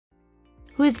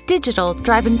With digital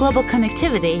driving global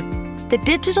connectivity, the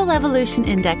Digital Evolution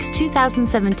Index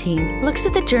 2017 looks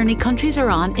at the journey countries are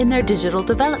on in their digital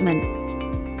development.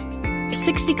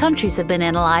 60 countries have been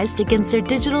analyzed against their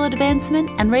digital advancement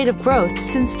and rate of growth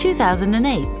since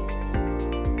 2008.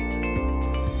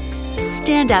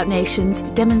 Standout nations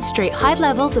demonstrate high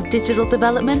levels of digital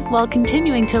development while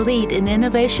continuing to lead in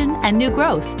innovation and new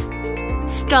growth.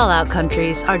 Stall-out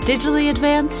countries are digitally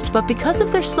advanced, but because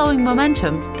of their slowing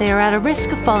momentum, they are at a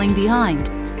risk of falling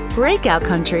behind. Breakout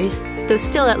countries, though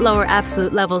still at lower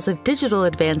absolute levels of digital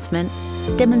advancement,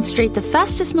 demonstrate the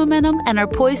fastest momentum and are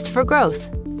poised for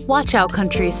growth. Watch-out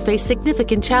countries face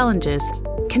significant challenges,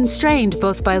 constrained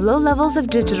both by low levels of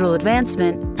digital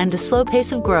advancement and a slow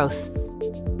pace of growth.